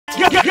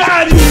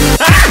Got him!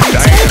 I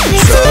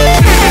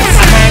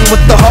hang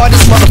with the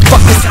hardest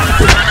motherfuckers.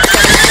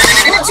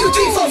 1, 2,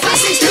 3, 4, 5,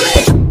 6, 2,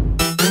 8.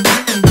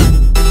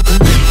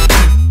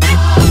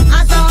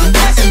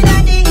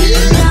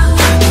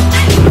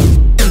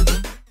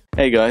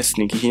 Hey guys,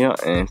 Sneaky here,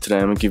 and today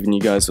I'm giving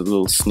you guys a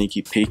little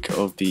sneaky peek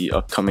of the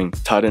upcoming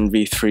Titan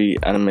V3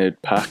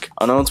 animated pack.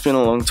 I know it's been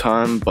a long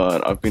time,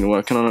 but I've been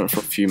working on it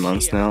for a few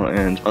months now,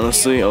 and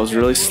honestly I was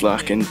really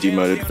slack and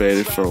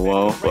demotivated for a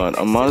while, but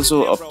I might as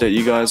well update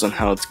you guys on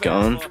how it's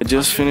going. I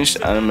just finished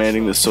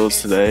animating the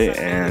swords today,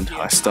 and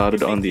I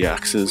started on the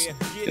axes.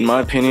 In my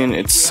opinion,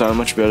 it's so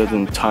much better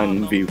than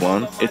Titan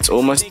V1. It's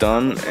almost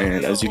done,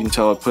 and as you can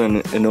tell I put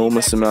an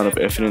enormous amount of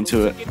effort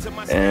into it,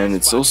 and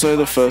it's also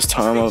the first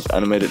time I've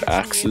animated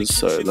axes,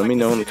 so let me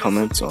know in the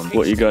comments on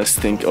what you guys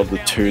think of the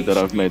two that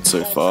I've made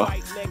so far.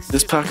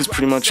 This pack is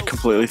pretty much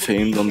completely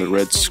themed on the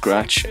red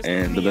scratch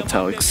and the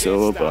metallic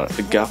silver, but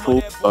the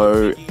gapple,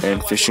 bow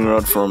and fishing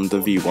rod from the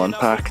V1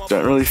 pack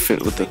don't really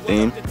fit with the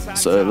theme,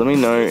 so let me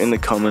know in the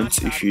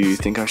comments if you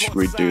think I should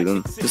redo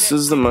them. This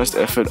is the most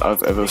effort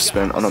I've ever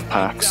spent on a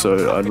pack,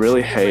 so I'd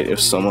really hate if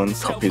someone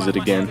copies it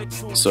again,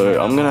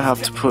 so I'm gonna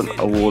have to put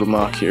a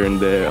watermark here and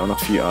there on a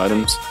few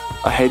items.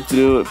 I hate to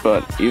do it,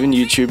 but even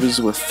YouTubers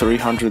with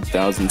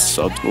 300,000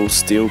 subs will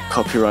steal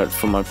copyright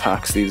from my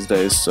packs these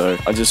days, so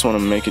I just want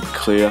to make it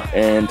clear.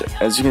 And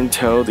as you can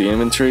tell, the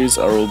inventories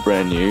are all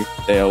brand new.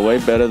 They are way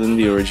better than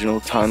the original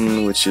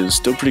Titan, which is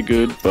still pretty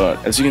good,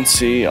 but as you can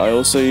see, I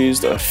also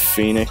used a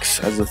phoenix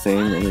as a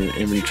theme in the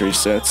inventory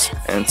sets,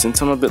 and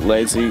since I'm a bit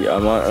lazy, I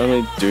might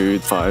only do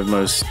 5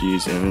 most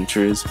used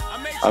inventories.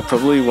 I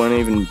probably won't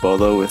even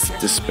bother with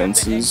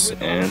dispensers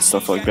and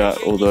stuff like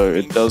that, although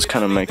it does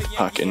kind of make the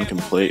pack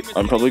incomplete.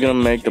 I'm probably going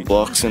to make the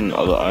blocks and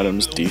other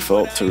items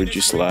default to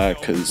reduce lag,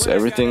 because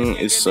everything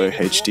is so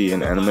HD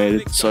and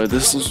animated. So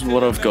this is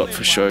what I've got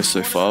for show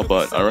so far,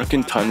 but I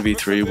reckon Titan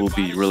V3 will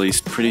be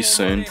released pretty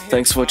soon.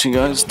 Thanks for watching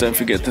guys, don't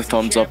forget to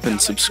thumbs up and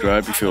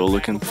subscribe if you're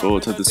looking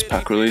forward to this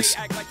pack release.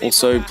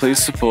 Also,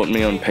 please support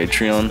me on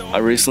Patreon. I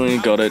recently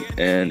got it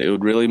and it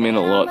would really mean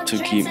a lot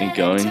to keep me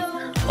going.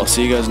 I'll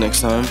see you guys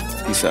next time.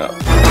 Peace out.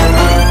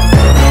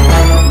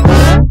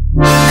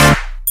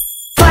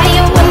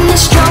 Fire when the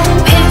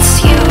strobe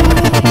hits you.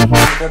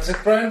 That's it,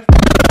 Brian?